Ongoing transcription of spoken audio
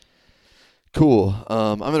Cool.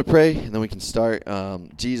 I'm going to pray, and then we can start.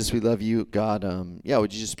 Jesus, we love you. God,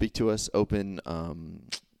 would you just speak to us?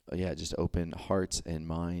 Just open hearts and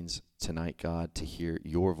minds tonight, God, to hear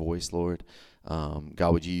your voice, Lord.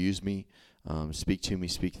 God, would you use me? Speak to me,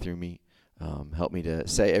 speak through me. Help me to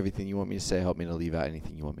say everything you want me to say. Help me to leave out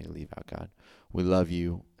anything you want me to leave out, God. We love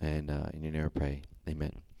you, and in your name I pray.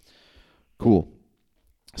 Amen. Cool.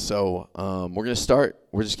 So we're going to start.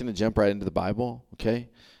 We're just going to jump right into the Bible, okay?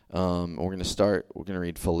 We're going to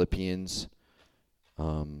read Philippians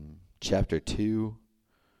chapter 2,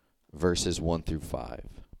 verses 1 through 5,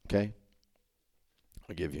 okay?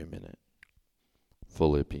 I'll give you a minute.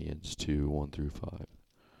 Philippians 2, 1 through 5.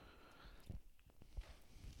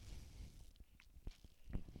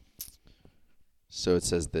 So it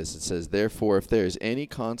says this. It says, "Therefore, if there is any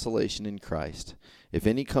consolation in Christ, if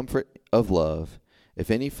any comfort of love,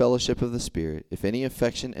 if any fellowship of the Spirit, if any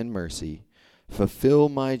affection and mercy, fulfill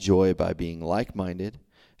my joy by being like-minded,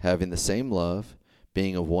 having the same love,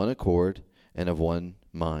 being of one accord and of one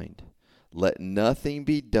mind. Let nothing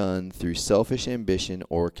be done through selfish ambition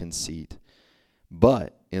or conceit,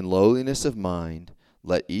 but in lowliness of mind,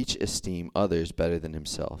 let each esteem others better than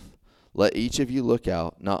himself. Let each of you look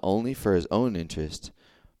out not only for his own interest,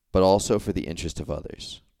 but also for the interest of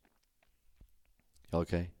others."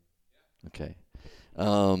 Okay? Okay.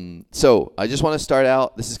 So I just want to start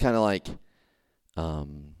out. This is kind of like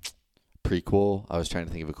prequel. I was trying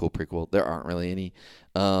to think of a cool prequel. There aren't really any.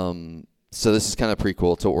 So this is kind of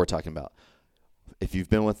prequel to what we're talking about. If you've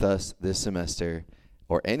been with us this semester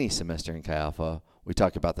or any semester in Chi Alpha, we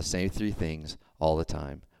talk about the same three things all the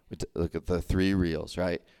time. We look at the three reals,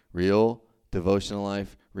 right? Real devotional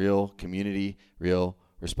life, real community, real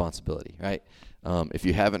responsibility, right? If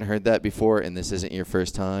you haven't heard that before and this isn't your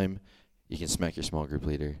first time, you can smack your small group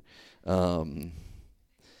leader.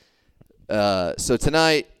 So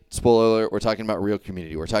tonight, spoiler alert, we're talking about real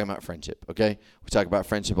community. We're talking about friendship, okay? We talk about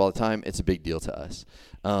friendship all the time. It's a big deal to us.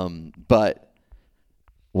 But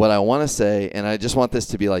what I want to say, and I just want this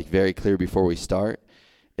to be like very clear before we start,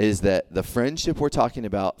 is that the friendship we're talking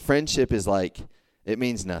about, friendship is like, it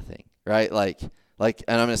means nothing, right? Like, and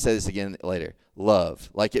I'm going to say this again later, love.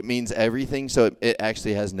 Like it means everything, so it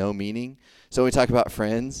actually has no meaning. So when we talk about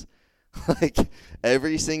friends, like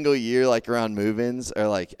every single year, like around move-ins or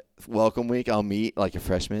like welcome week, I'll meet like a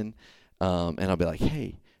freshman, and I'll be like,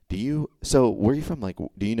 "Hey, where are you from? Like,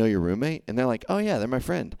 do you know your roommate?" And they're like, "Oh yeah, they're my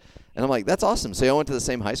friend." And I'm like, "That's awesome. So y'all went to the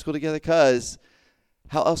same high school together? Cause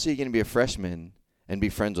how else are you going to be a freshman and be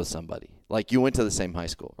friends with somebody? Like you went to the same high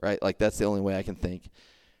school, right? Like that's the only way I can think."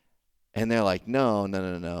 And they're like, no.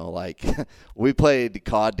 Like we played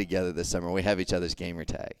COD together this summer. We have each other's gamer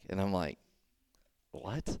tag. And I'm like,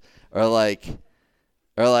 what? Or like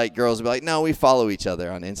girls will be like, no, we follow each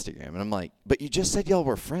other on Instagram. And I'm like, but you just said y'all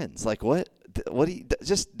were friends. Like what do you,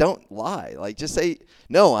 just don't lie. Like just say,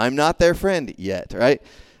 no, I'm not their friend yet. Right.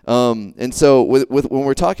 And so with when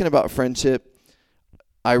we're talking about friendship,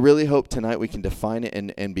 I really hope tonight we can define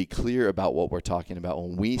it and be clear about what we're talking about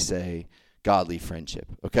when we say godly friendship.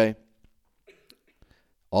 Okay.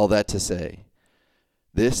 All that to say,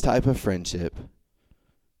 this type of friendship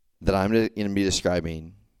that I'm going to be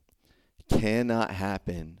describing cannot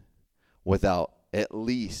happen without at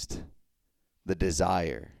least the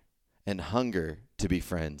desire and hunger to be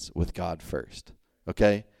friends with God first.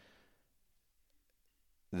 Okay?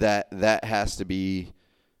 That has to be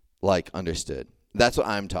like understood. That's what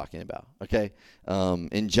I'm talking about. Okay?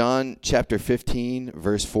 In John chapter 15,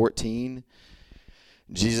 verse 14,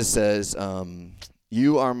 Jesus says,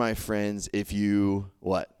 "You are my friends if you,"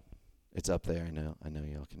 what? It's up there. I know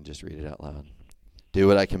y'all can just read it out loud. "Do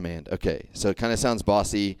what I command." Okay, so it kind of sounds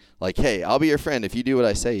bossy, like, hey, I'll be your friend if you do what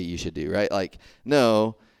I say you should do, right? Like,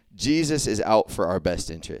 no, Jesus is out for our best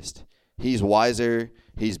interest. He's wiser,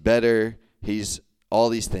 he's better, he's all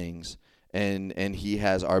these things, and he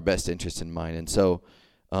has our best interest in mind. And so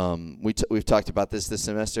we've talked about this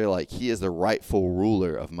semester, like he is the rightful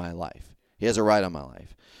ruler of my life. He has a right on my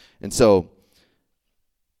life. And so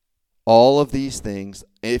all of these things,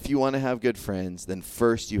 if you want to have good friends, then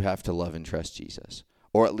first you have to love and trust Jesus,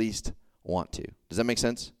 or at least want to. Does that make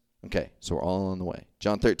sense? Okay, so we're all on the way.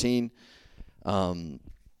 John 13, I don't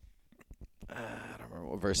remember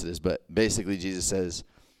what verse it is, but basically Jesus says,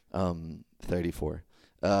 34,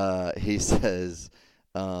 he says,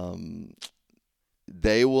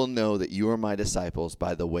 "They will know that you are my disciples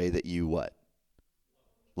by the way that you" what?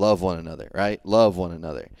 Love one another, right? Love one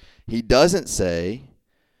another. He doesn't say,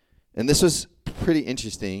 and this was pretty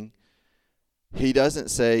interesting, he doesn't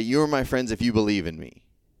say, "You are my friends if you believe in me.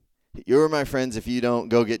 You are my friends if you don't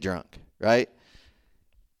go get drunk," right?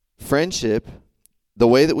 Friendship, the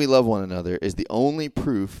way that we love one another is the only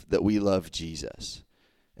proof that we love Jesus.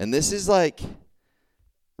 And this is like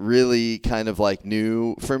really kind of like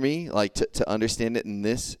new for me, like to understand it in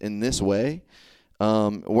this way.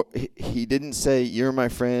 He didn't say you're my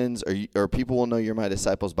friends or people will know you're my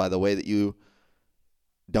disciples by the way that you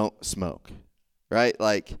don't smoke, right?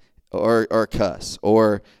 Like or cuss,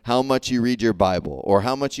 or how much you read your Bible, or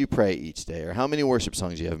how much you pray each day, or how many worship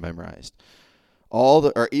songs you have memorized.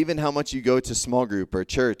 Or even how much you go to small group or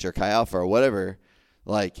church or Chi Alpha or whatever.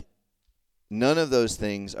 Like, none of those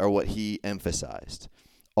things are what he emphasized.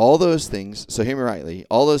 All those things, so hear me rightly,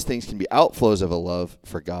 all those things can be outflows of a love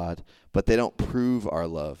for God, but they don't prove our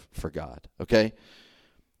love for God, okay?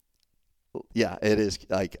 Yeah, it is,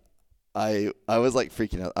 like, I was, like,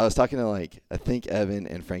 freaking out. I was talking to, like, I think Evan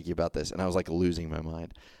and Frankie about this, and I was, like, losing my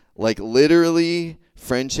mind. Like, literally,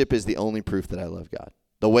 friendship is the only proof that I love God.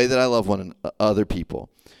 The way that I love other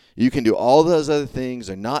people. You can do all those other things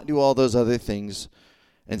or not do all those other things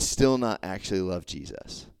and still not actually love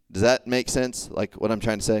Jesus. Does that make sense, like what I'm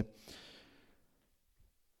trying to say?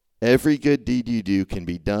 Every good deed you do can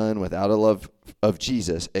be done without a love of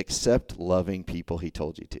Jesus except loving people he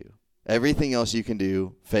told you to. Everything else you can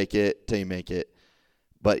do, fake it till you make it,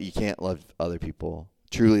 but you can't love other people,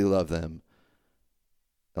 truly love them,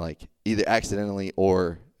 like either accidentally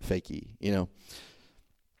or fakey, you know?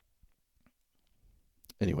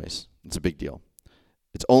 Anyways, it's a big deal.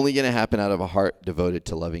 It's only going to happen out of a heart devoted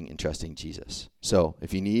to loving and trusting Jesus. So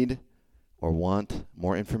if you need or want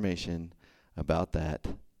more information about that,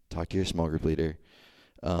 talk to your small group leader.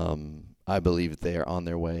 I believe that they are on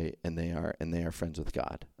their way and they are friends with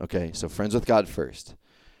God. Okay, so friends with God first.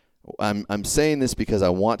 I'm saying this because I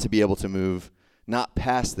want to be able to move not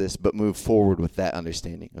past this, but move forward with that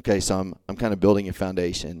understanding. Okay, so I'm kind of building a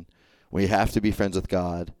foundation. We have to be friends with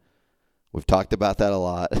God. We've talked about that a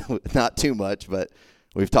lot. Not too much, but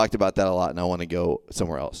we've talked about that a lot, and I want to go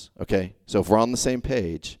somewhere else, okay? So if we're on the same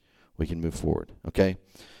page, we can move forward, okay?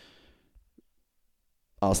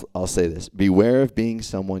 I'll say this. Beware of being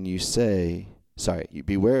someone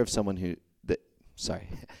beware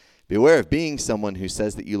of being someone who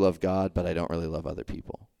says that you love God, but I don't really love other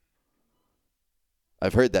people.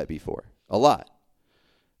 I've heard that before, a lot.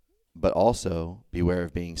 But also, beware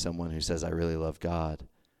of being someone who says I really love God,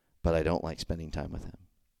 but I don't like spending time with him.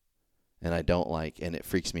 And it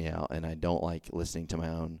freaks me out, and I don't like listening to my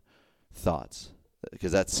own thoughts,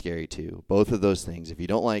 because that's scary too. Both of those things, if you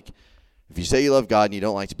say you love God and you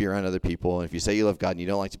don't like to be around other people, and if you say you love God and you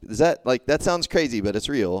don't like to, that sounds crazy, but it's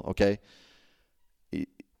real, okay? You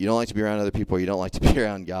don't like to be around other people, or you don't like to be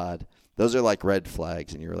around God. Those are like red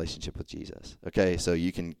flags in your relationship with Jesus, okay? So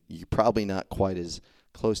you're probably not quite as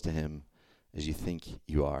close to him as you think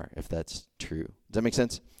you are, if that's true. Does that make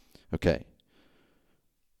sense? Okay.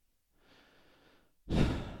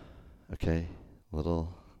 Okay. Y'all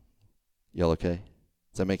okay?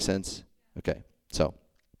 Does that make sense? Okay. So,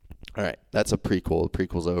 all right. That's a prequel. The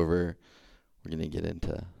prequel's over. We're going to get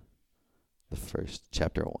into the first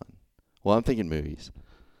chapter 1. Well, I'm thinking movies,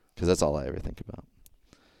 because that's all I ever think about.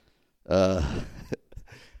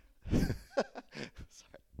 Sorry.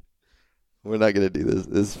 We're not going to do this.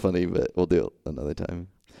 This is funny, but we'll do it another time.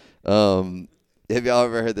 Have y'all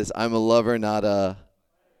ever heard this? I'm a lover, not a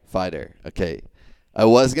fighter. Okay. I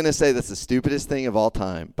was going to say that's the stupidest thing of all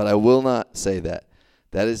time, but I will not say that.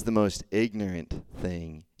 That is the most ignorant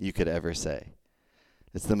thing you could ever say.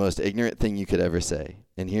 It's the most ignorant thing you could ever say.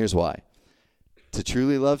 And here's why. To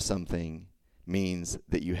truly love something means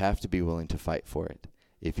that you have to be willing to fight for it.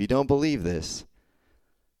 If you don't believe this,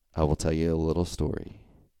 I will tell you a little story.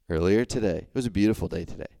 Earlier today, it was a beautiful day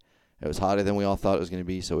today. It was hotter than we all thought it was going to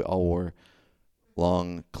be, so we all wore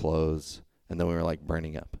long clothes, and then we were like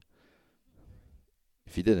burning up.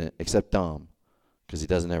 If you didn't, except Dom, because he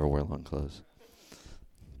doesn't ever wear long clothes.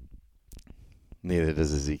 Neither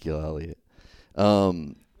does Ezekiel Elliott.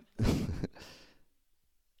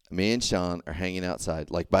 Me and Sean are hanging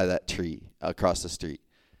outside, like by that tree across the street,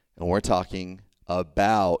 and we're talking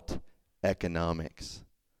about economics.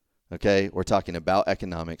 Okay? We're talking about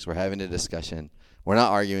economics. We're having a discussion. We're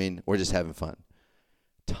not arguing. We're just having fun.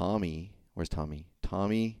 Tommy, where's Tommy?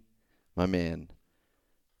 Tommy, my man,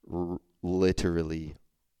 literally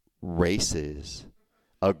races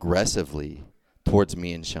aggressively towards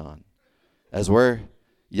me and Sean as we're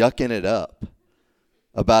yucking it up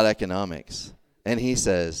about economics. And he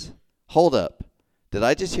says, hold up. Did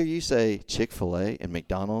I just hear you say Chick-fil-A and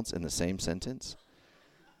McDonald's in the same sentence?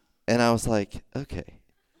 And I was like, okay,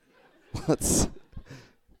 let's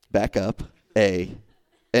back up. A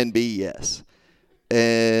and B, yes.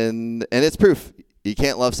 And it's proof. You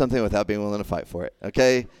can't love something without being willing to fight for it,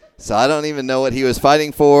 okay? So I don't even know what he was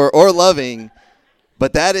fighting for or loving,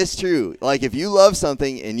 but that is true. Like if you love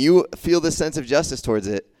something and you feel the sense of justice towards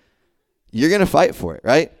it, you're going to fight for it,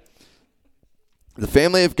 right? The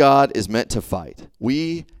family of God is meant to fight.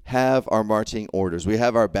 We have our marching orders. We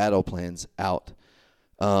have our battle plans out.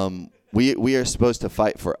 We are supposed to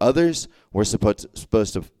fight for others. We're supposed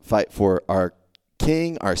to fight for our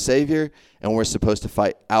King, our Savior, and we're supposed to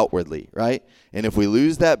fight outwardly, right? And if we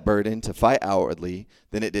lose that burden to fight outwardly,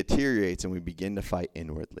 then it deteriorates and we begin to fight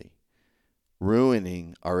inwardly,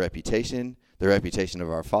 ruining our reputation, the reputation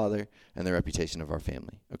of our Father, and the reputation of our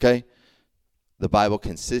family, okay? The Bible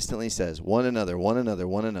consistently says, one another, one another,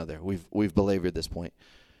 one another. We've belabored this point.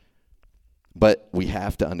 But we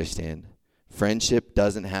have to understand, friendship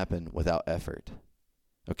doesn't happen without effort,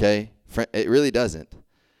 okay? It really doesn't.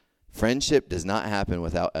 Friendship does not happen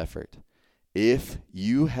without effort. If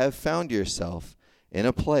you have found yourself in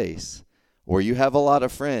a place where you have a lot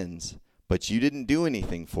of friends, but you didn't do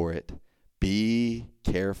anything for it, be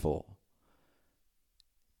careful.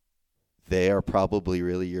 They are probably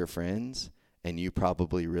really your friends, and you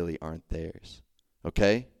probably really aren't theirs.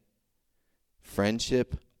 Okay?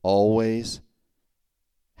 Friendship always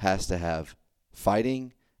has to have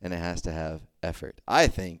fighting, and it has to have effort. I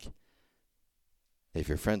think if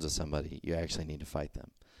you're friends with somebody, you actually need to fight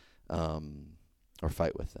them or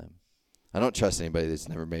fight with them. I don't trust anybody that's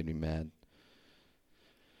never made me mad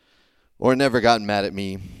or never gotten mad at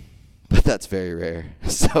me, but that's very rare.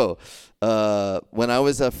 So when I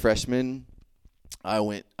was a freshman,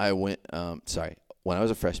 when I was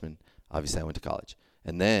a freshman, obviously I went to college.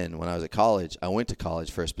 And then when I was at college, I went to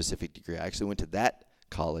college for a specific degree. I actually went to that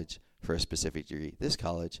college for a specific degree. This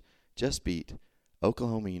college just beat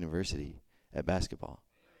Oklahoma University at basketball.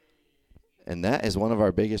 And that is one of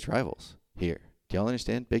our biggest rivals here. Do y'all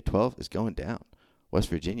understand? Big 12 is going down. West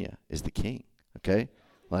Virginia is the king, okay?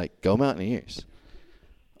 Like, go Mountaineers.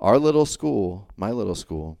 Our little school, my little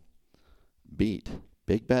school, beat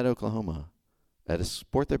Big Bad Oklahoma at a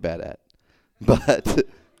sport they're bad at.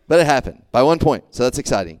 But it happened by 1 point, so that's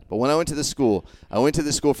exciting. But when I went to the school,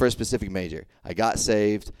 for a specific major. I got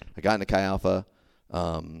saved. I got into Chi Alpha.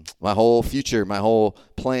 My whole future, my whole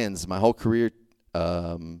plans, my whole career,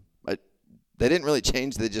 they didn't really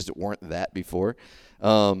change. They just weren't that before.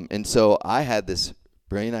 And so I had this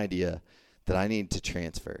brilliant idea that I needed to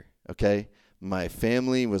transfer, okay? My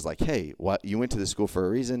family was like, hey, what? You went to this school for a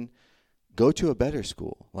reason. Go to a better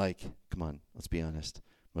school. Like, come on, let's be honest.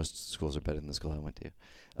 Most schools are better than the school I went to.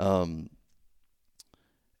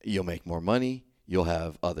 You'll make more money. You'll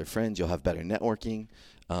have other friends. You'll have better networking.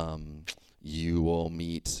 You will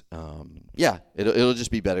meet, it'll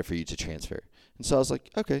just be better for you to transfer. And so I was like,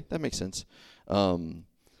 okay, that makes sense.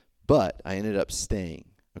 But I ended up staying,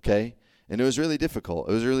 okay? And it was really difficult.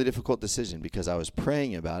 It was a really difficult decision because I was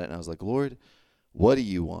praying about it, and I was like, Lord, what do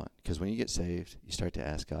you want? Because when you get saved, you start to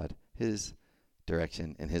ask God his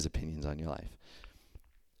direction and his opinions on your life.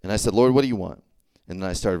 And I said, Lord, what do you want? And then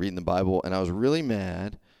I started reading the Bible, and I was really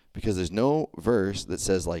mad because there's no verse that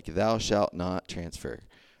says, like, thou shalt not transfer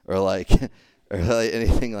or like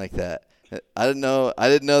anything like that. I didn't know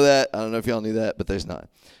that. I don't know if y'all knew that, but there's not.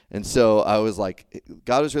 And so I was like,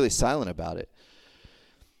 God was really silent about it.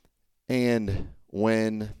 And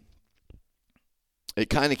when it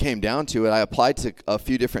kind of came down to it, I applied to a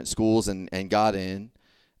few different schools and got in.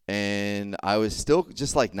 And I was still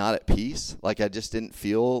just like not at peace. Like I just didn't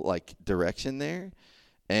feel like direction there.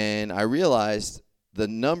 And I realized the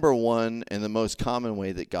number one and the most common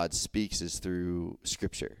way that God speaks is through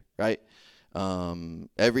Scripture, right?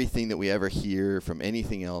 Everything that we ever hear from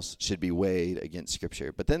anything else should be weighed against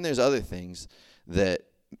Scripture. But then there's other things that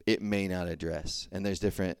it may not address. And there's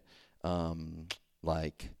different,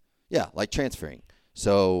 like transferring.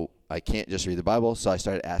 So I can't just read the Bible, so I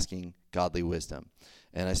started asking godly wisdom.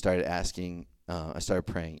 And I started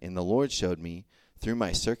praying. And the Lord showed me through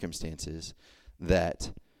my circumstances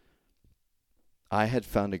that I had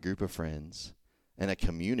found a group of friends and a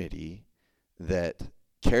community that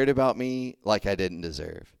cared about me like I didn't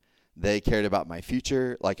deserve. They cared about my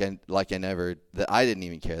future that I didn't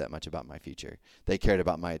even care that much about my future. They cared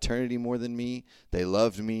about my eternity more than me. They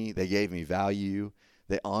loved me. They gave me value.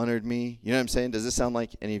 They honored me. You know what I'm saying? Does this sound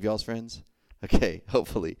like any of y'all's friends? Okay,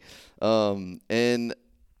 hopefully. And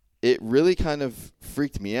it really kind of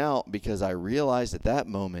freaked me out because I realized at that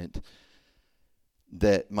moment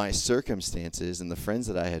that my circumstances and the friends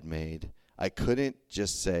that I had made, I couldn't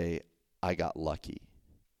just say I got lucky.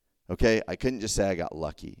 Okay? I couldn't just say I got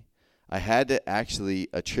lucky. I had to actually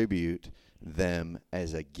attribute them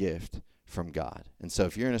as a gift from God. And so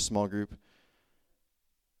if you're in a small group,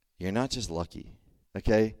 you're not just lucky.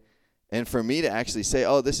 Okay? And for me to actually say,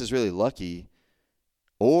 oh, this is really lucky,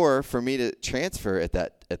 or for me to transfer at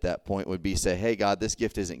that point would be say, hey, God, this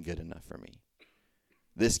gift isn't good enough for me.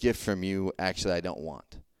 This gift from you, actually, I don't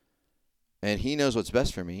want. And he knows what's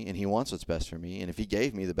best for me, and he wants what's best for me. And if he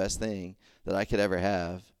gave me the best thing that I could ever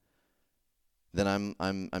have, then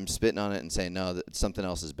I'm spitting on it and saying, no, something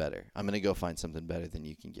else is better. I'm going to go find something better than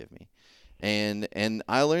you can give me. And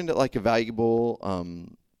I learned like a valuable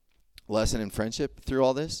lesson in friendship through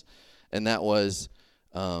all this, and that was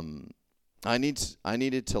I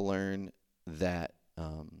needed to learn that.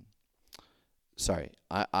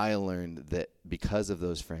 I learned that because of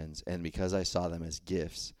those friends and because I saw them as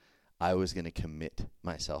gifts, I was going to commit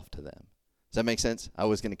myself to them. Does that make sense? I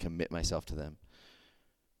was going to commit myself to them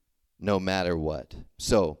no matter what.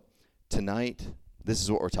 So tonight, this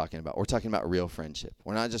is what we're talking about. We're talking about real friendship.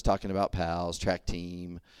 We're not just talking about pals, track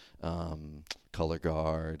team, color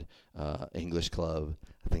guard, English club.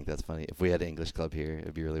 I think that's funny. If we had an English club here,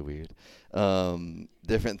 it'd be really weird.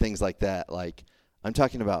 Different things like that. Like, I'm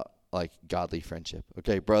talking about like godly friendship.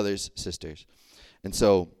 Okay, brothers, sisters. And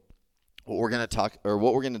so what we're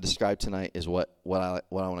going to describe tonight is what I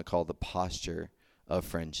want to call the posture of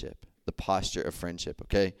friendship. The posture of friendship,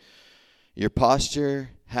 okay? Your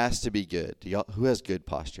posture has to be good. Who has good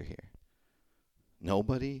posture here?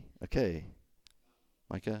 Nobody? Okay.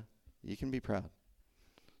 Micah, you can be proud.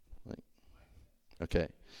 Okay.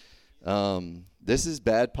 This is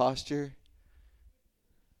bad posture.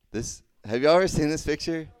 Have you ever seen this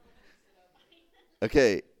picture?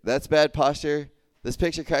 Okay, that's bad posture. This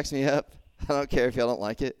picture cracks me up. I don't care if y'all don't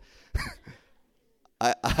like it.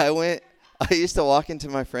 I used to walk into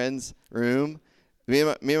my friend's room. Me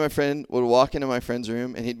and my friend would walk into my friend's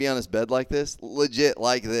room, and he'd be on his bed like this, legit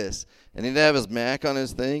like this. And he'd have his Mac on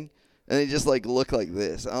his thing, and he'd just like look like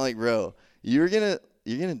this. I'm like, bro, you're gonna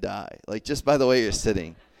die, like just by the way you're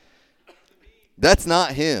sitting. That's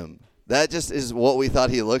not him. That just is what we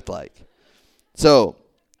thought he looked like. So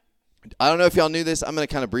I don't know if y'all knew this. I'm going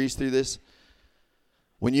to kind of breeze through this.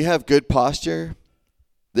 When you have good posture,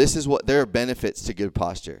 there are benefits to good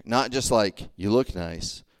posture. Not just like you look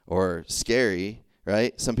nice or scary,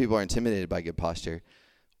 right? Some people are intimidated by good posture.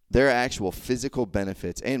 There are actual physical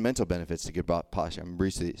benefits and mental benefits to good posture. I'm going to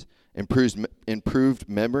breeze through these. Improved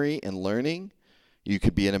memory and learning. You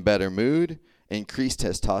could be in a better mood. Increased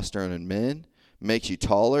testosterone in men. Makes you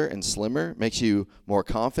taller and slimmer. Makes you more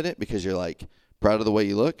confident because you're like proud of the way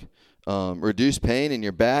you look. Reduce pain in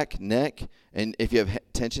your back, neck, and if you have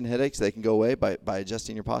tension headaches, they can go away by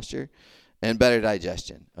adjusting your posture. And better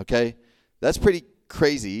digestion, okay? That's pretty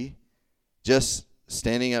crazy, just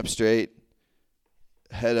standing up straight,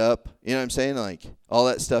 head up, you know what I'm saying? Like, all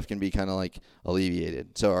that stuff can be kind of like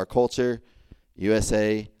alleviated. So our culture,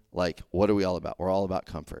 USA, like, what are we all about? We're all about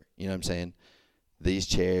comfort, you know what I'm saying? These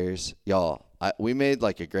chairs, y'all, we made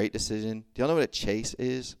like a great decision. Do y'all know what a chase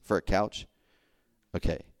is for a couch?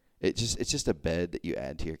 Okay. It's just a bed that you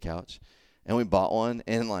add to your couch. And we bought one,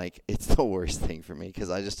 and, like, it's the worst thing for me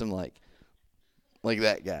because I just am like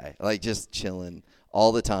that guy, like just chilling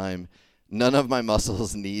all the time. None of my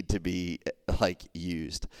muscles need to be, like,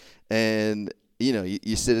 used. And, you know,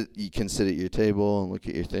 you can sit at your table and look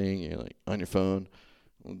at your thing. You're, like, on your phone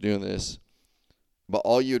doing this. But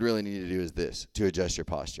all you would really need to do is this to adjust your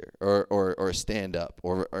posture or stand up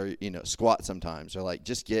or you know, squat sometimes or, like,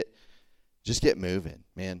 just get moving,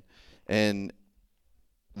 man. And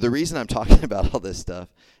the reason I'm talking about all this stuff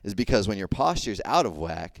is because when your posture's out of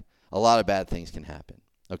whack, a lot of bad things can happen,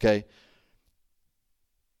 okay?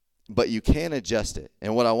 But you can adjust it.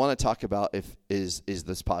 And what I want to talk about is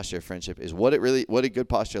this posture of friendship, is what a good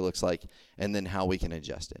posture looks like, and then how we can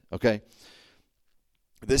adjust it, okay?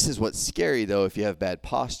 This is what's scary, though, if you have bad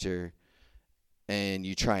posture and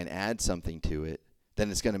you try and add something to it, then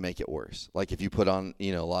it's going to make it worse. Like if you put on,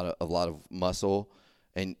 you know, a lot of muscle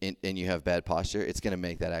and you have bad posture, it's going to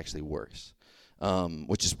make that actually worse,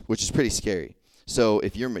 which is pretty scary. So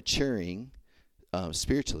if you're maturing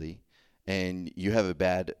spiritually and you have a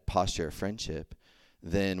bad posture of friendship,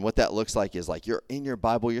 then what that looks like is like you're in your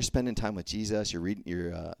Bible, you're spending time with Jesus, you're reading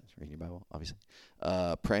your Bible, obviously,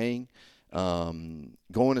 praying,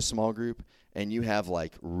 going to small group, and you have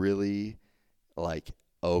like really like,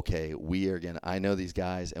 okay, I know these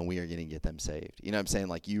guys and we are going to get them saved. You know what I'm saying?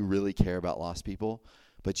 Like you really care about lost people,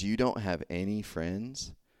 but you don't have any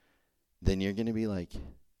friends, then you're going to be like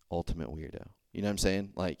ultimate weirdo. You know what I'm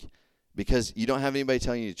saying? Like, because you don't have anybody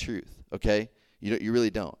telling you the truth, okay? You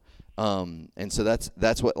really don't. And so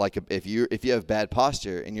that's what, like, if you have bad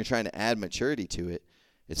posture and you're trying to add maturity to it,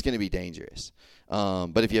 it's going to be dangerous.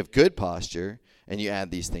 But if you have good posture and you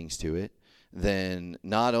add these things to it, then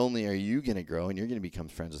not only are you going to grow and you're going to become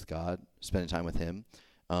friends with God, spending time with him,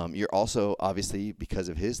 you're also, obviously, because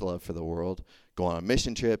of his love for the world, going on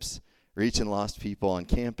mission trips, reaching lost people on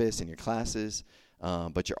campus in your classes,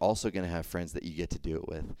 but you're also going to have friends that you get to do it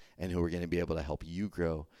with and who are going to be able to help you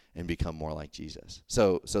grow and become more like Jesus.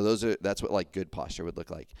 So that's what like good posture would look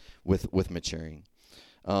like with maturing.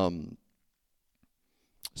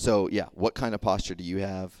 So yeah, what kind of posture do you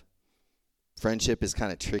have? Friendship is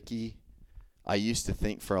kind of tricky. I used to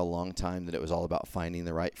think for a long time that it was all about finding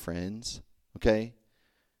the right friends, okay?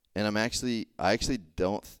 And I actually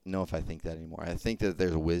don't know if I think that anymore. I think that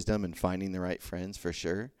there's wisdom in finding the right friends for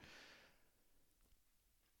sure.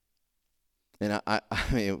 And I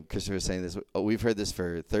mean, Christopher was saying this. We've heard this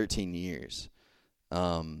for 13 years,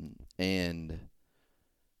 and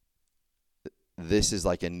this is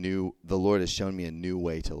like the Lord has shown me a new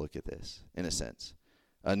way to look at this, in a sense.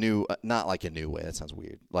 Not like a new way, that sounds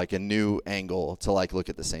weird. Like a new angle to like look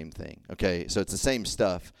at the same thing, okay? So it's the same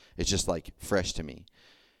stuff. It's just like fresh to me.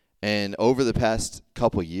 And over the past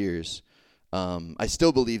couple years, I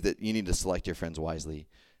still believe that you need to select your friends wisely.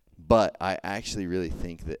 But I actually really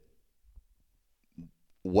think that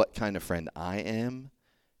what kind of friend I am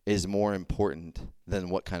is more important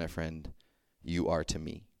than what kind of friend you are to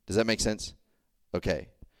me. Does that make sense? Okay.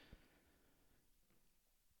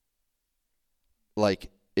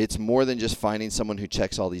 Like, it's more than just finding someone who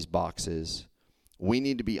checks all these boxes. We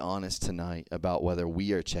need to be honest tonight about whether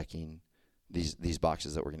we are checking these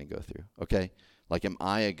boxes that we're going to go through, okay? Like, am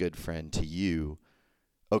I a good friend to you?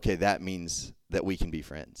 Okay, that means that we can be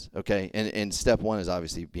friends, okay? And step one is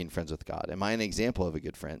obviously being friends with God. Am I an example of a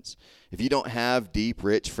good friend? If you don't have deep,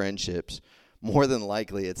 rich friendships, more than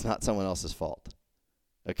likely it's not someone else's fault,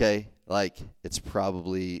 okay? Like, it's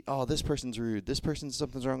probably, oh, this person's rude. This person's,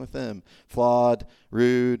 something's wrong with them. Flawed,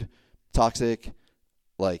 rude, toxic.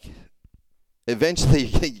 Like, eventually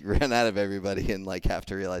you run out of everybody and, like, have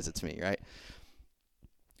to realize it's me, right?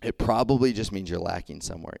 It probably just means you're lacking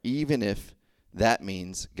somewhere, even if that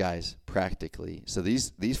means, guys, practically. So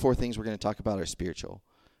these 4 things we're going to talk about are spiritual.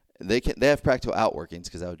 They have practical outworkings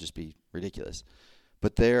because that would just be ridiculous.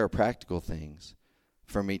 But there are practical things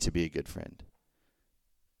for me to be a good friend.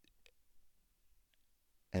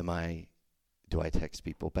 Do I text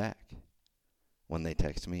people back when they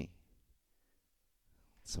text me?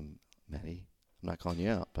 Maddie, I'm not calling you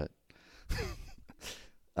out, but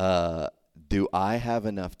do I have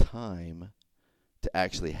enough time to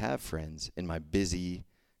actually have friends in my busy,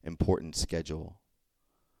 important schedule?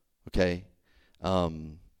 Okay?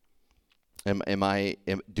 Do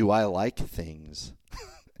I like things?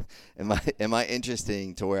 Am I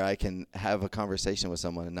interesting to where I can have a conversation with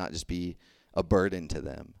someone and not just be a burden to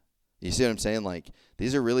them? You see what I'm saying? Like,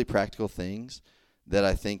 these are really practical things that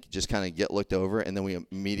I think just kind of get looked over, and then we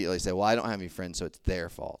immediately say, well, I don't have any friends, so it's their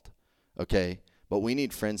fault. Okay? But we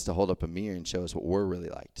need friends to hold up a mirror and show us what we're really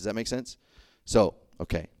like. Does that make sense? So,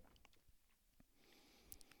 okay.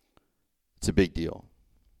 It's a big deal.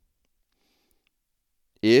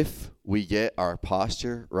 If we get our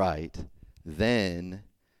posture right, then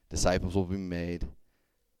disciples will be made.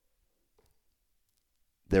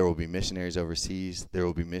 There will be missionaries overseas. There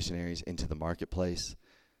will be missionaries into the marketplace.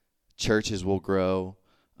 Churches will grow.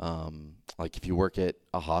 Like if you work at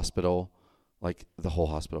a hospital, like the whole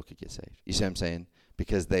hospital could get saved. You see what I'm saying?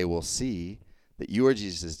 Because they will see that you are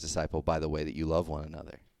Jesus' disciple by the way that you love one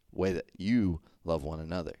another. Way that you love one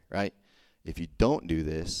another, right? If you don't do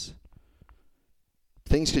this,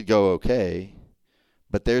 things could go okay,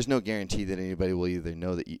 but there's no guarantee that anybody will either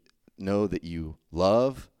know that you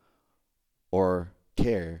love or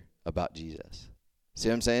care about Jesus. See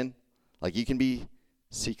what I'm saying? Like, you can be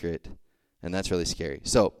secret, and that's really scary.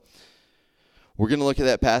 So we're going to look at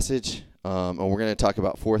that passage, and we're going to talk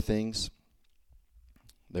about 4 things.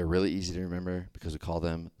 They're really easy to remember because we call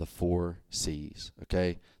them the 4 C's,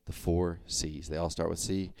 okay? The 4 C's. They all start with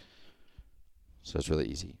C, so it's really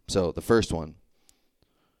easy. So the first one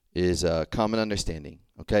is common understanding,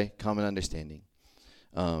 okay? Common understanding.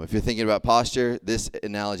 If you're thinking about posture, this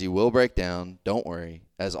analogy will break down. Don't worry,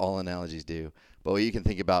 as all analogies do. But you can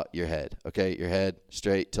think about your head, okay? Your head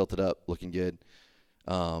straight, tilted up, looking good.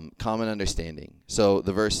 Common understanding. So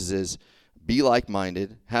the verses is, be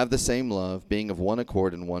like-minded, have the same love, being of one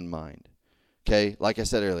accord and one mind. Okay? Like I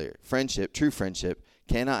said earlier, friendship, true friendship,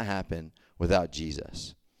 cannot happen without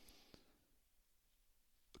Jesus.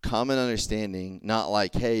 Common understanding, not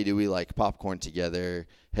like, hey, do we like popcorn together?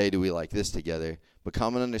 Hey, do we like this together? But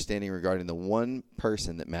common understanding regarding the one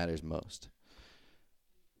person that matters most.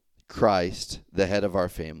 Christ, the head of our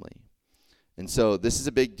family. And so this is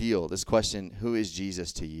a big deal. This question, who is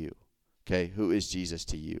Jesus to you? Okay, who is Jesus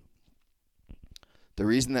to you? The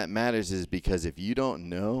reason that matters is because if you don't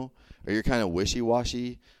know, or you're kind of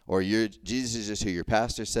wishy-washy, or Jesus is just who your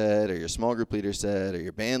pastor said, or your small group leader said, or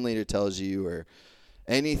your band leader tells you, or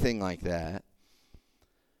anything like that,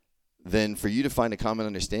 then for you to find a common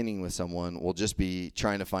understanding with someone will just be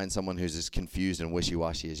trying to find someone who's as confused and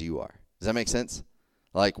wishy-washy as you are. Does that make sense?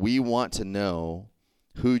 Like, we want to know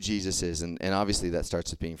who Jesus is, and obviously that starts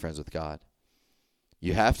with being friends with God.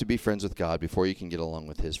 You have to be friends with God before you can get along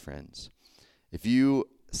with his friends. If you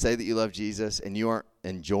say that you love Jesus and you aren't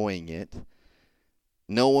enjoying it,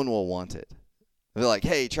 no one will want it. They're like,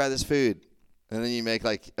 hey, try this food. And then you make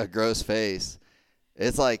like a gross face.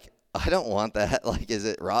 It's like, I don't want that. Like, is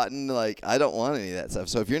it rotten? Like, I don't want any of that stuff.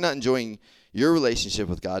 So if you're not enjoying your relationship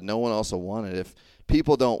with God, no one else will want it. If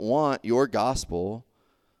people don't want your gospel,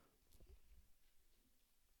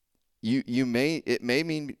 it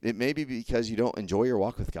may be because you don't enjoy your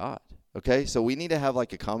walk with God. Okay? So we need to have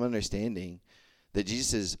like a common understanding that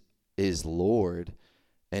Jesus is Lord,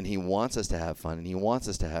 and he wants us to have fun, and he wants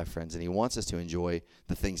us to have friends, and he wants us to enjoy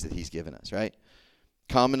the things that he's given us, right?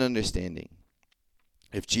 Common understanding.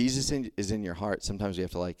 If Jesus is in your heart, sometimes we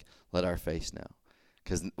have to like let our face know,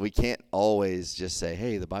 because we can't always just say,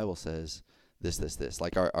 hey, the Bible says this.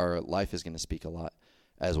 Like our life is going to speak a lot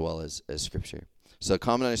as well as Scripture. So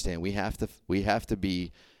common understanding. We have to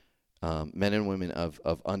be men and women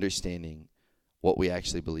of understanding what we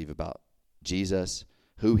actually believe about Jesus,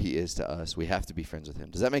 who he is to us. We have to be friends with him.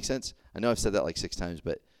 Does that make sense? I know I've said that like 6 times,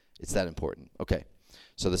 but it's that important. Okay.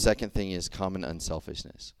 So the second thing is common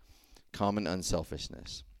unselfishness. Common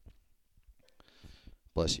unselfishness.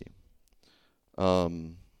 Bless you.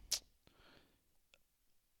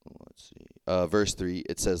 Let's see. Verse 3,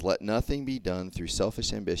 it says, let nothing be done through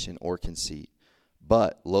selfish ambition or conceit,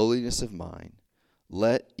 but lowliness of mind.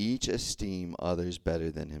 Let each esteem others better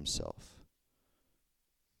than himself.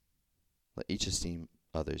 Let each esteem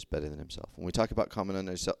others better than himself. When we talk about common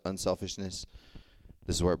unselfishness,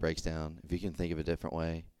 this is where it breaks down. If you can think of a different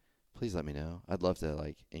way, please let me know. I'd love to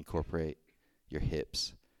like incorporate your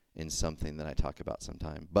hips in something that I talk about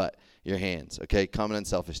sometime. But your hands, okay? Common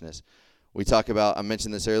unselfishness. We talk about, I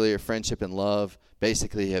mentioned this earlier, friendship and love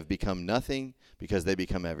basically have become nothing because they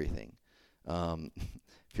become everything.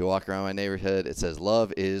 If you walk around my neighborhood, it says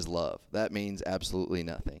love is love. That means absolutely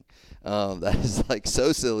nothing. That is like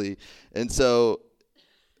so silly. And so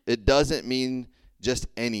it doesn't mean just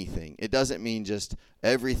anything. It doesn't mean just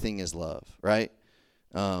everything is love, right?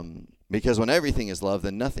 Because when everything is love,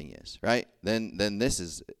 then nothing is, right? Then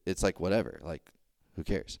it's like whatever, like who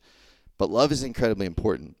cares? But love is incredibly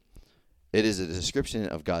important. It is a description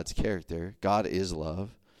of God's character. God is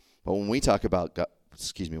love. But when we talk about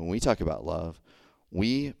love,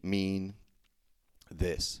 we mean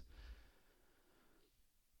this.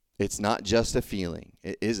 It's not just a feeling.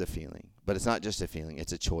 It is a feeling, but it's not just a feeling.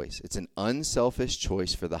 It's a choice. It's an unselfish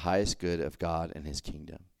choice for the highest good of God and his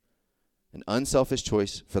kingdom. An unselfish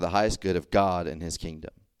choice for the highest good of God and his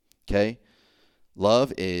kingdom. Okay?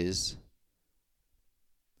 Love is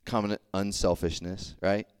common unselfishness,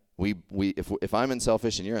 right? If I'm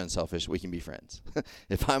unselfish and you're unselfish, we can be friends.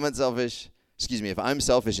 If I'm selfish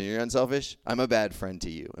and you're unselfish, I'm a bad friend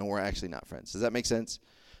to you, and we're actually not friends. Does that make sense?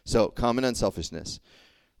 So, common unselfishness.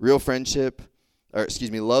 Real friendship,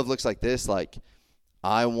 love looks like this, like,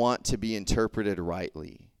 I want to be interpreted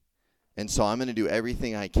rightly. And so I'm going to do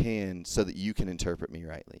everything I can so that you can interpret me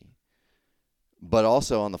rightly. But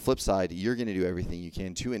also on the flip side, you're going to do everything you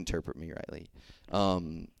can to interpret me rightly.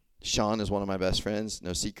 Sean is one of my best friends,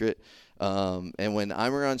 no secret. And when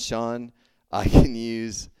I'm around Sean, I can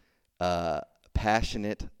use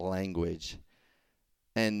passionate language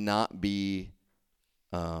and not be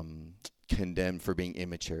condemned for being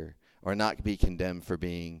immature, or not be condemned for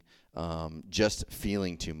being just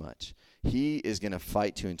feeling too much. He is going to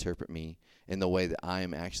fight to interpret me in the way that I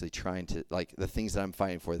am actually trying to, like the things that I'm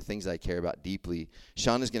fighting for, the things that I care about deeply.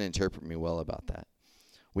 Sean is going to interpret me well about that.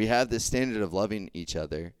 We have this standard of loving each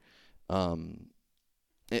other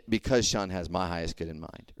because Sean has my highest good in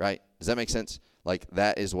mind, right? Does that make sense? Like,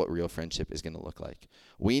 that is what real friendship is going to look like.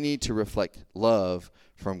 We need to reflect love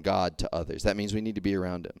from God to others. That means we need to be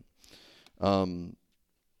around him. I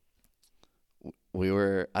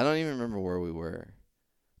don't even remember where we were,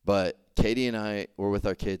 but Katie and I were with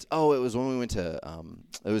our kids. Oh, it was when we went to,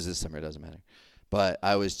 it was this summer, it doesn't matter. But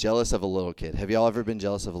I was jealous of a little kid. Have y'all ever been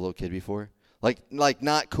jealous of a little kid before? Like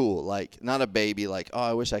not cool, like not a baby, like, oh,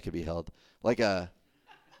 I wish I could be held. Like a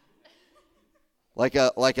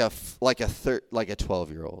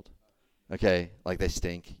 12-year-old. Okay? Like they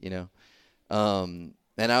stink, you know?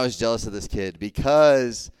 And I was jealous of this kid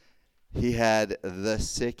because he had the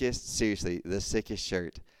sickest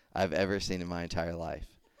shirt I've ever seen in my entire life.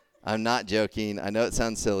 I'm not joking. I know it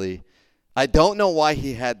sounds silly. I don't know why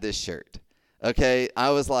he had this shirt. Okay,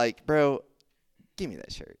 I was like, bro, give me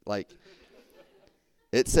that shirt. Like,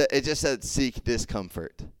 it just said seek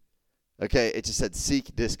discomfort. Okay, it just said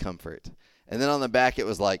seek discomfort. And then on the back it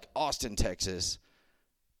was like Austin, Texas,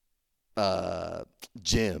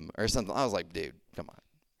 gym or something. I was like, dude, come on.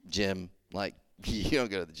 Gym, like you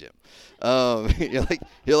don't go to the gym.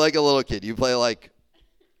 You're like a little kid. You play like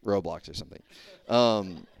Roblox or something.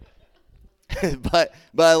 But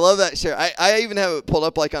I love that shirt. I even have it pulled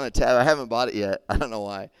up like on a tab. I haven't bought it yet. I don't know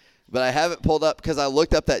why. But I have it pulled up because I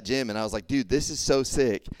looked up that gym and I was like, dude, this is so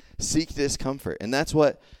sick. Seek discomfort. And that's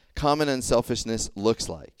what common unselfishness looks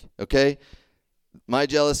like. Okay? My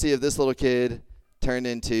jealousy of this little kid turned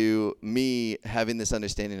into me having this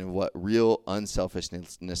understanding of what real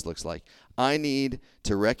unselfishness looks like. I need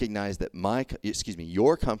to recognize that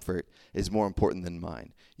your comfort is more important than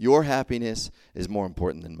mine. Your happiness is more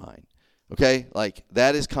important than mine. Okay? Like,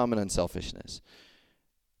 that is common unselfishness.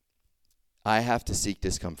 I have to seek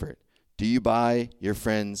discomfort. Do you buy your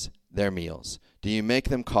friends their meals? Do you make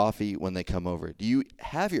them coffee when they come over? Do you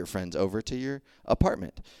have your friends over to your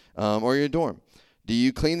apartment or your dorm? Do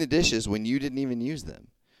you clean the dishes when you didn't even use them?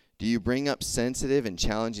 Do you bring up sensitive and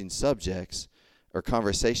challenging subjects or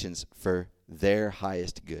conversations for their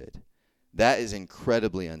highest good? That is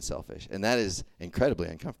incredibly unselfish, and that is incredibly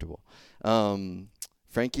uncomfortable.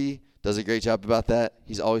 Frankie does a great job about that.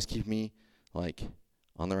 He's always keeping me, like,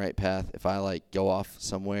 on the right path. If I, like, go off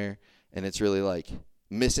somewhere and it's really, like,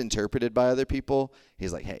 misinterpreted by other people,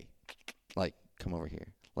 he's like, hey, like, come over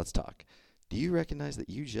here. Let's talk. Do you recognize that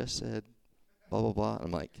you just said blah, blah, blah?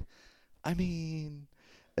 I'm like, I mean,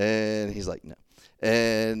 and he's like, no.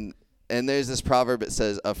 And there's this proverb that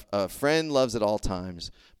says, a friend loves at all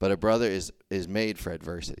times, but a brother is made for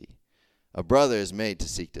adversity. A brother is made to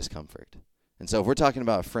seek discomfort. And so if we're talking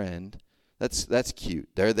about a friend, that's cute.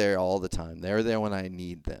 They're there all the time. They're there when I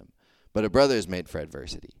need them. But a brother is made for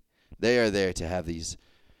adversity. They are there to have these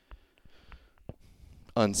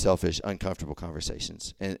unselfish, uncomfortable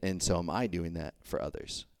conversations. And so am I doing that for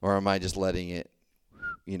others? Or am I just letting it,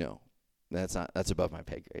 that's above my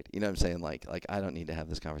pay grade. You know what I'm saying? Like I don't need to have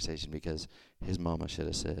this conversation because his mama should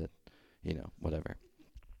have said, whatever.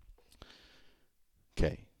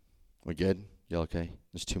 Okay. We good? Y'all okay?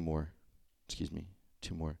 There's two more. Excuse me.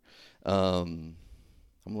 Two more. I'm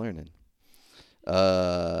learning.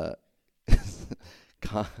 I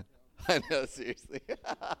know, seriously.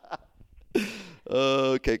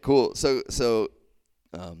 Okay, cool. So,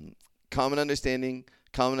 common understanding,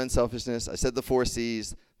 common unselfishness. I said the 4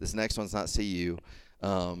 C's. This next one's not CU.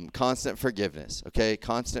 Constant forgiveness. Okay,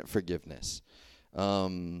 constant forgiveness.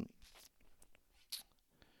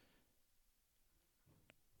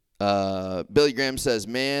 Billy Graham says,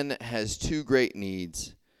 man has 2 great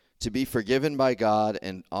needs: to be forgiven by God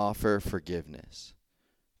and offer forgiveness.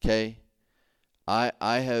 Okay? I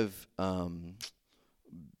have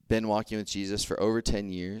been walking with Jesus for over 10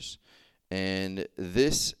 years, and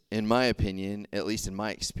this, in my opinion, at least in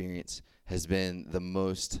my experience, has been the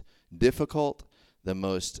most difficult, the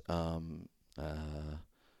most, the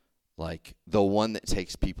one that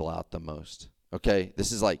takes people out the most. Okay?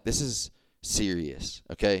 This is serious,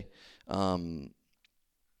 okay?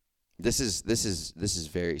 This is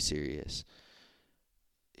very serious.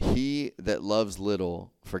 He that loves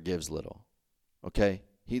little forgives little. Okay?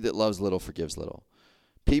 He that loves little forgives little.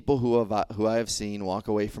 People who I have seen walk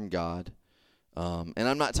away from God, and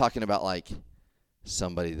I'm not talking about like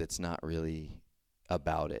somebody that's not really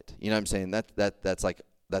about it. You know what I'm saying?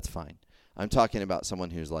 That's fine. I'm talking about someone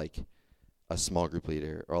who's like a small group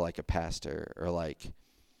leader or like a pastor or like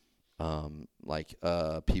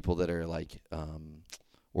people that are like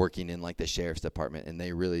working in like the sheriff's department, and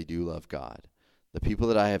they really do love God. The people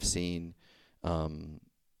that I have seen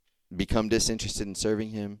become disinterested in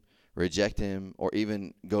serving him, reject him, or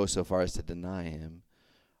even go so far as to deny him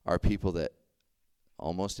are people that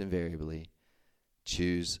almost invariably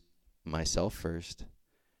choose myself first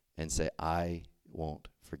and say, I won't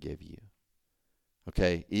forgive you.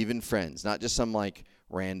 Okay? Even friends, not just some like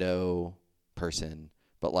rando person,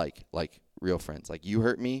 but like real friends. Like, you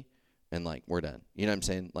hurt me and like we're done. You know what I'm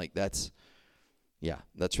saying? Like that's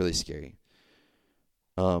really scary.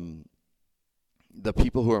 The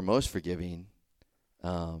people who are most forgiving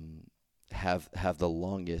have the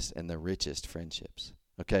longest and the richest friendships.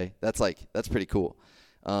 Okay? That's pretty cool.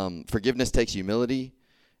 Forgiveness takes humility.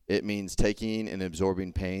 It means taking and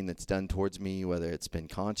absorbing pain that's done towards me, whether it's been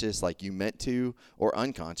conscious, like you meant to, or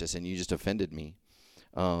unconscious, and you just offended me.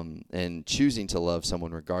 And choosing to love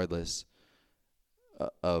someone regardless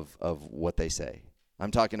of what they say.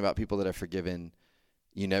 I'm talking about people that have forgiven.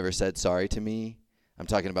 You never said sorry to me. I'm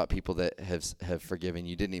talking about people that have forgiven.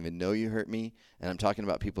 You didn't even know you hurt me. And I'm talking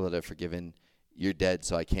about people that have forgiven. You're dead,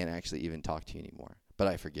 so I can't actually even talk to you anymore. But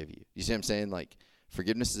I forgive you. You see what I'm saying? Like,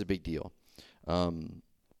 forgiveness is a big deal. I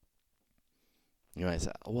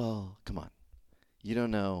say, well, come on. You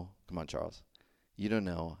don't know. Come on, Charles. You don't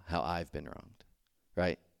know how I've been wronged,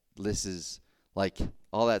 right? This is like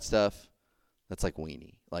all that stuff. That's like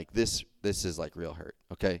weenie. Like this is like real hurt.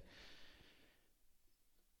 Okay.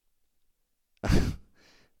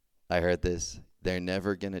 I heard this. They're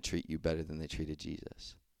never going to treat you better than they treated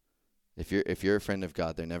Jesus. If you're a friend of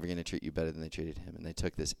God, they're never going to treat you better than they treated him. And they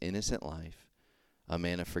took this innocent life, a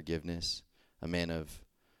man of forgiveness, a man of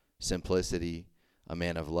simplicity, a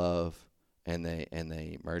man of love, and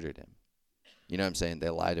they murdered him. You know what I'm saying? They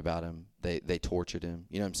lied about him. They tortured him.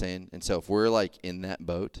 You know what I'm saying? And so if we're like in that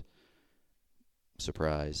boat,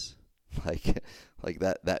 surprise, like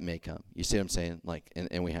that may come. You see what I'm saying? Like,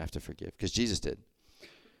 and we have to forgive because Jesus did.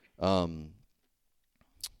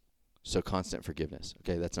 So constant forgiveness.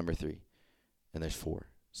 Okay, that's number 3. And there's 4.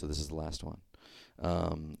 So this is the last one.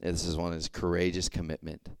 And this is one is courageous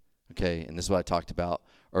commitment. Okay, and this is what I talked about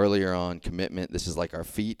earlier on, commitment. This is like our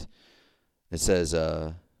feet. It says,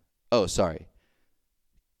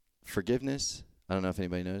 forgiveness. I don't know if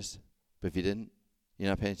anybody noticed, but if you didn't, you're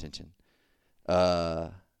not paying attention.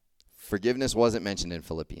 Forgiveness wasn't mentioned in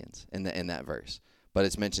Philippians in that verse, but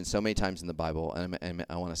it's mentioned so many times in the Bible, and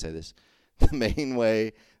I want to say this. The main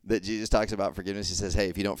way that Jesus talks about forgiveness, he says, hey,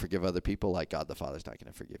 if you don't forgive other people, like God the Father's not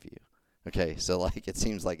going to forgive you. Okay, so like it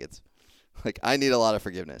seems like it's like I need a lot of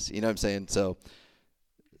forgiveness. You know what I'm saying? So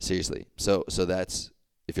seriously. So that's,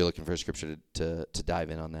 if you're looking for a scripture to dive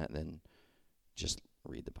in on that, then just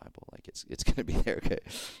read the Bible. Like it's going to be there, okay?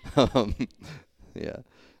 Yeah.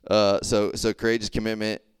 So courageous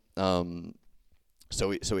commitment. So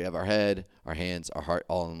we have our head, our hands, our heart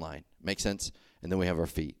all in line. Make sense? And then we have our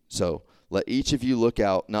feet. So let each of you look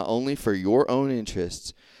out not only for your own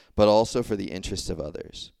interests, but also for the interests of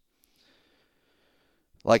others.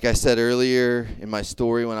 Like I said earlier in my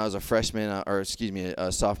story, when I was a freshman,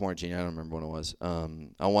 a sophomore, junior, I don't remember when it was,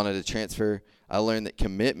 I wanted to transfer. I learned that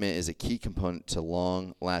commitment is a key component to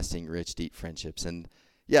long-lasting, rich, deep friendships. And,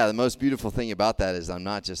 yeah, the most beautiful thing about that is I'm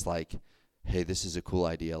not just like, hey, this is a cool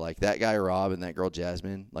idea. Like that guy Rob and that girl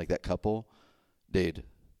Jasmine, like that couple, dude,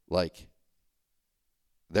 like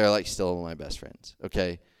they're like still my best friends,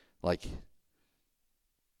 okay? Like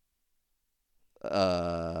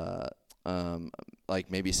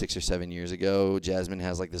maybe 6 or 7 years ago, Jasmine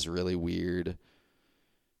has like this really weird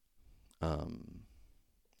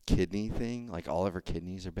kidney thing. Like all of her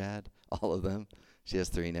kidneys are bad, all of them. She has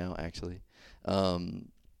 3 now, actually.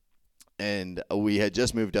 And we had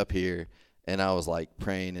just moved up here, and I was like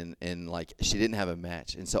praying, and like she didn't have a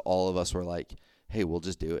match, and so all of us were like, hey, we'll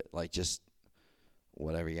just do it. Like just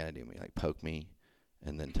whatever you gotta do, me like poke me,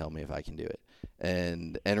 and then tell me if I can do it.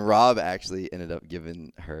 And Rob actually ended up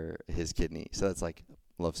giving her his kidney, so that's like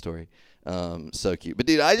love story, so cute. But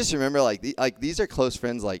dude, I just remember like these are close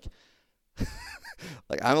friends. Like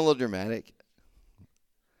like I'm a little dramatic,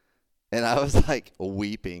 and I was like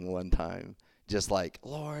weeping one time, just like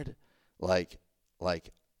Lord, like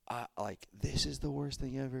this is the worst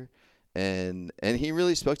thing ever. And he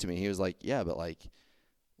really spoke to me. He was like, yeah, but like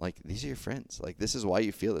these are your friends. Like this is why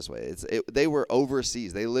you feel this way. They were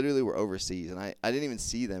overseas. They literally were overseas, and I didn't even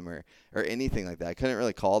see them or anything like that. I couldn't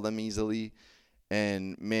really call them easily.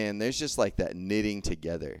 And man, there's just like that knitting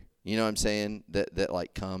together. You know what I'm saying? That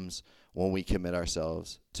like comes when we commit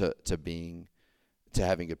ourselves to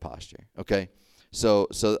having good posture. Okay? So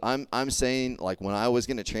I'm saying like when I was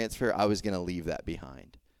going to transfer, I was going to leave that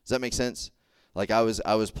behind. Does that make sense? Like I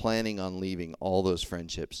was planning on leaving all those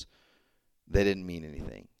friendships. They didn't mean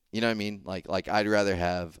anything. You know what I mean? Like I'd rather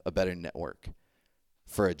have a better network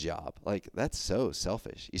for a job. Like that's so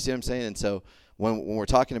selfish. You see what I'm saying? And so when we're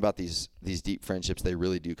talking about these deep friendships, they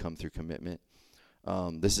really do come through commitment.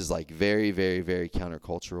 This is like very, very, very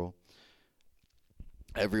countercultural.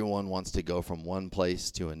 Everyone wants to go from one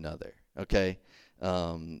place to another. Okay?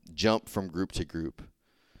 Jump from group to group.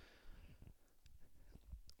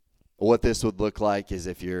 What this would look like is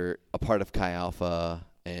if you're a part of Chi Alpha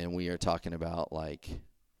and we are talking about like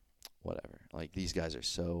whatever. Like these guys are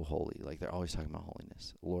so holy. Like they're always talking about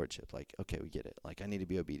holiness, lordship. Like, okay, we get it. Like I need to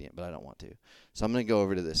be obedient, but I don't want to. So I'm going to go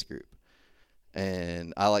over to this group.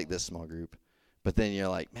 And I like this small group. But then you're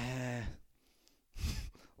like, man,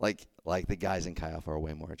 like the guys in Chi Alpha are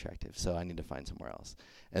way more attractive. So I need to find somewhere else.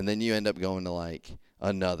 And then you end up going to like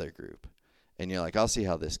another group. And you're like, I'll see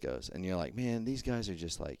how this goes. And you're like, man, these guys are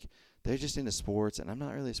just like, they're just into sports, and I'm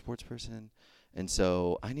not really a sports person. And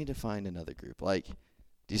so I need to find another group. Like,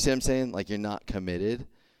 do you see what I'm saying? Like, you're not committed.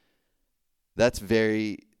 That's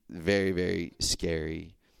very, very, very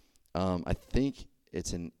scary. I think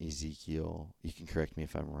it's in Ezekiel. You can correct me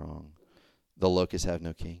if I'm wrong. The locusts have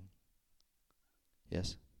no king.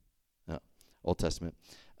 Yes? No. Old Testament.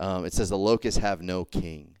 It says the locusts have no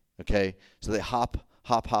king. Okay? So they hop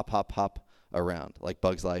around like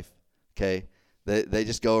Bug's Life. Okay? They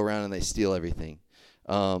just go around and they steal everything.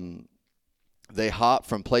 They hop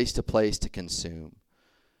from place to consume.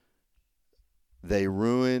 They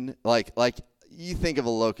ruin, like you think of a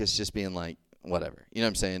locust just being like, whatever. You know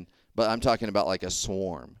what I'm saying? But I'm talking about like a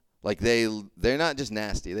swarm. Like they're not just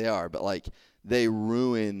nasty. They are, but like they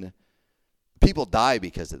ruin. People die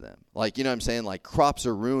because of them. Like, you know what I'm saying? Like crops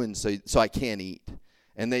are ruined so I can't eat.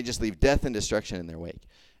 And they just leave death and destruction in their wake.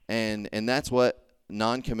 And that's what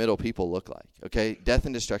non-committal people look like. Okay? Death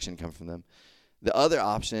and destruction come from them. The other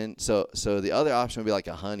option, so the other option would be like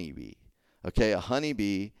a honeybee. Okay? A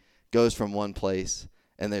honeybee goes from one place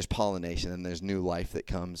and there's pollination and there's new life that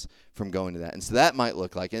comes from going to that. And so that might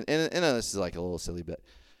look like, and this is like a little silly, but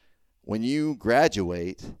when you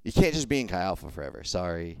graduate, you can't just be in Chi Alpha forever.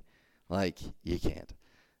 Sorry. Like, you can't.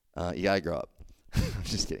 You got to grow up. I'm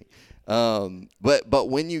just kidding. But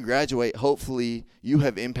when you graduate, hopefully you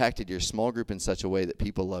have impacted your small group in such a way that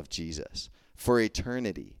people love Jesus for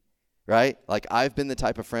eternity. Right? Like, I've been the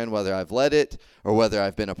type of friend, whether I've led it or whether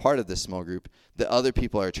I've been a part of this small group, that other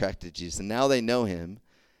people are attracted to Jesus. And now they know him.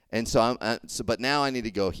 And but now I need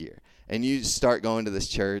to go here. And you start going to this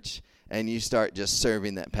church and you start just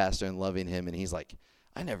serving that pastor and loving him. And he's like,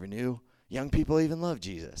 I never knew young people even love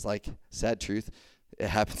Jesus. Like, sad truth. It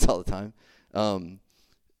happens all the time.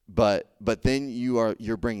 But then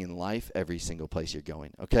you're bringing life every single place you're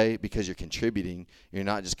going. Okay? Because you're contributing. You're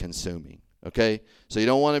not just consuming. Okay? So you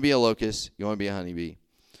don't want to be a locust. You want to be a honeybee.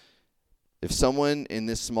 If someone in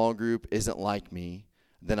this small group isn't like me,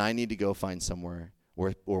 then I need to go find somewhere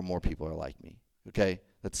where more people are like me. Okay?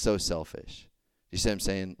 That's so selfish. You see what I'm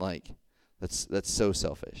saying? Like, that's so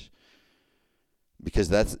selfish.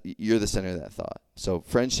 Because you're the center of that thought. So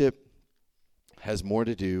friendship has more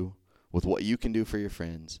to do with what you can do for your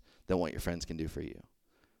friends than what your friends can do for you.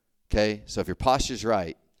 Okay? So if your posture's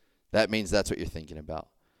right, that means that's what you're thinking about.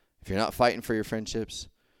 If you're not fighting for your friendships,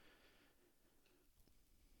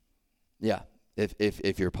 yeah.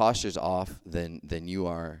 If your posture's off, then you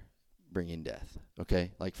are bringing death.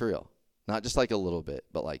 Okay, like for real, not just like a little bit,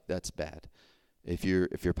 but like that's bad. If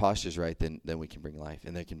your posture's right, then we can bring life,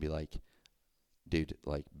 and there can be like, dude,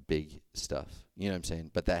 like big stuff. You know what I'm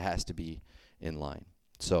saying? But that has to be in line.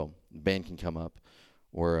 So the band can come up.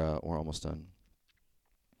 We're almost done.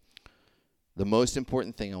 The most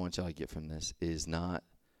important thing I want y'all to get from this is not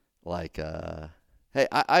like, hey,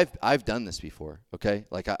 I've done this before, okay?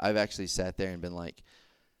 Like, I've actually sat there and been, like,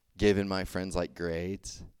 giving my friends, like,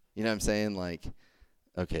 grades. You know what I'm saying? Like,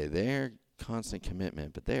 okay, they're constant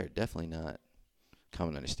commitment, but they're definitely not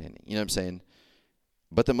common understanding. You know what I'm saying?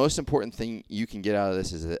 But the most important thing you can get out of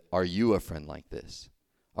this is that, are you a friend like this?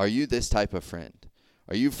 Are you this type of friend?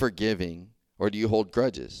 Are you forgiving, or do you hold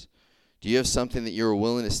grudges? Do you have something that you're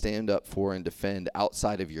willing to stand up for and defend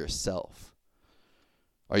outside of yourself?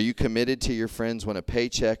 Are you committed to your friends when a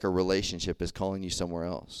paycheck or relationship is calling you somewhere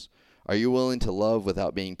else? Are you willing to love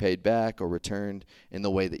without being paid back or returned in the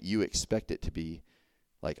way that you expect it to be?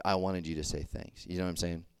 Like, I wanted you to say thanks. You know what I'm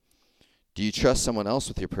saying? Do you trust someone else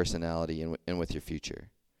with your personality and with your future?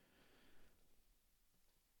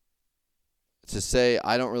 To say,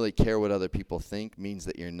 I don't really care what other people think means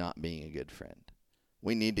that you're not being a good friend.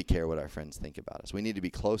 We need to care what our friends think about us. We need to be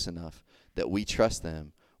close enough that we trust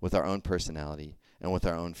them with our own personality and with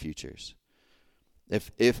our own futures.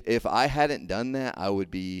 If I hadn't done that, I would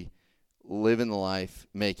be living the life,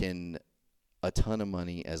 making a ton of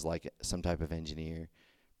money as like some type of engineer,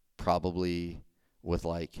 probably with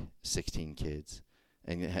like 16 kids,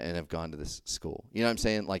 and have gone to this school. You know what I'm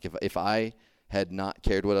saying? Like if I had not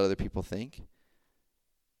cared what other people think,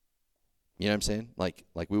 you know what I'm saying? Like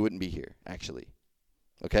we wouldn't be here actually.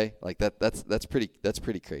 Okay? Like that's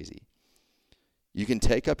pretty crazy. You can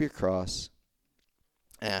take up your cross.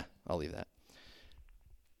 I'll leave that.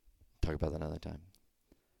 Talk about that another time.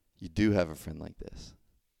 You do have a friend like this.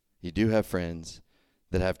 You do have friends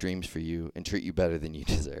that have dreams for you and treat you better than you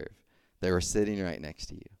deserve. They were sitting right next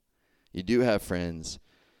to you. You do have friends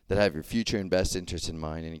that have your future and best interest in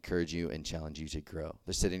mind and encourage you and challenge you to grow.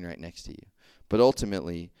 They're sitting right next to you. But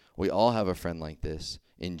ultimately, we all have a friend like this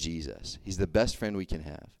in Jesus. He's the best friend we can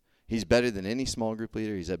have. He's better than any small group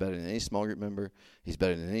leader. He's better than any small group member. He's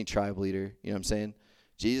better than any tribe leader. You know what I'm saying?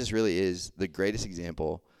 Jesus really is the greatest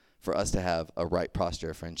example for us to have a right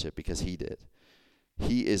posture of friendship because he did.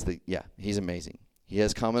 he's amazing. He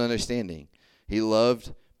has common understanding. He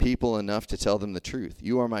loved people enough to tell them the truth.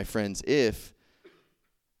 You are my friends if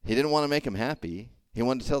he didn't want to make them happy. He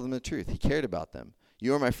wanted to tell them the truth. He cared about them.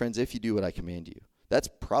 You are my friends if you do what I command you. That's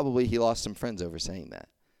probably, he lost some friends over saying that.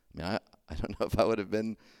 I mean, I don't know if I would have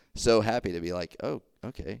been so happy to be like, oh,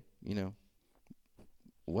 okay,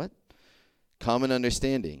 what? Common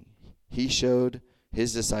understanding. He showed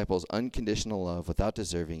his disciples unconditional love without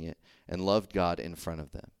deserving it and loved God in front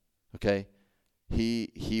of them. Okay?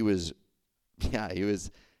 He was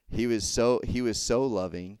so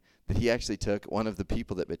loving that he actually took one of the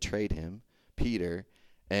people that betrayed him, Peter,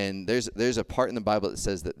 and there's a part in the Bible that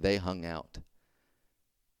says that they hung out.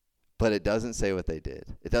 But it doesn't say what they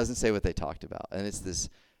did. It doesn't say what they talked about. And it's this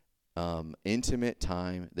intimate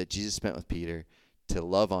time that Jesus spent with Peter to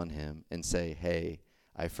love on him and say, hey,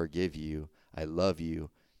 I forgive you. I love you.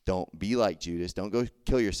 Don't be like Judas. Don't go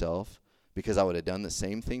kill yourself, because I would have done the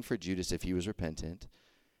same thing for Judas if he was repentant.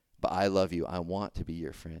 But I love you. I want to be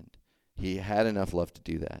your friend. He had enough love to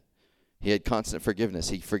do that. He had constant forgiveness.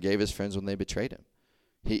 He forgave his friends when they betrayed him.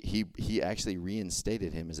 He actually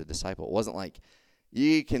reinstated him as a disciple. It wasn't like,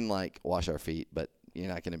 you can wash our feet, but you're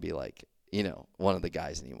not going to be one of the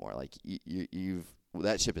guys anymore.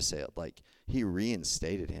 That ship has sailed. He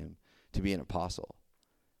reinstated him to be an apostle.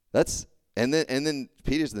 And then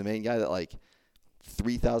Peter's the main guy that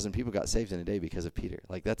 3,000 people got saved in a day because of Peter.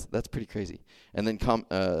 That's pretty crazy. And then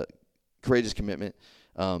courageous commitment.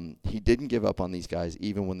 He didn't give up on these guys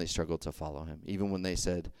even when they struggled to follow him. Even when they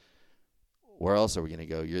said, where else are we going to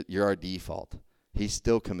go? You're our default. He's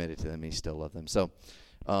still committed to them. He still loved them. So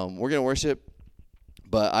we're going to worship.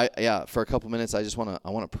 But for a couple minutes, I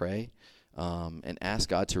want to pray and ask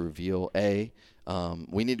God to reveal,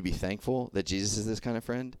 we need to be thankful that Jesus is this kind of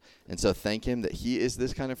friend. And so thank him that he is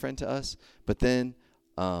this kind of friend to us. But then,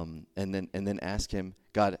 and then ask him,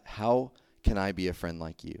 God, how can I be a friend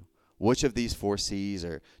like you? Which of these 4 C's,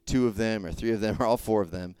 or 2 of them, or 3 of them, or all 4 of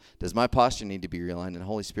them, does my posture need to be realigned? And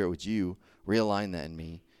Holy Spirit, would you realign that in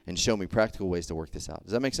me and show me practical ways to work this out?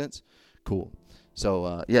 Does that make sense? Cool.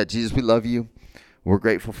 So, Jesus, we love you. We're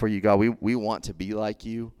grateful for you, God. We want to be like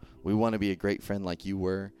you. We want to be a great friend like you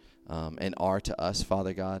were and are to us,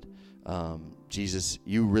 Father God. Jesus,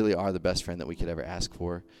 you really are the best friend that we could ever ask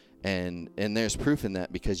for. And there's proof in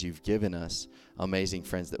that, because you've given us amazing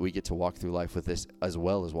friends that we get to walk through life with this, as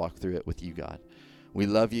well as walk through it with you, God. We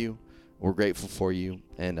love you. We're grateful for you.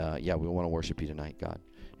 And, we want to worship you tonight, God.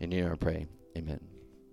 In your name I pray. Amen.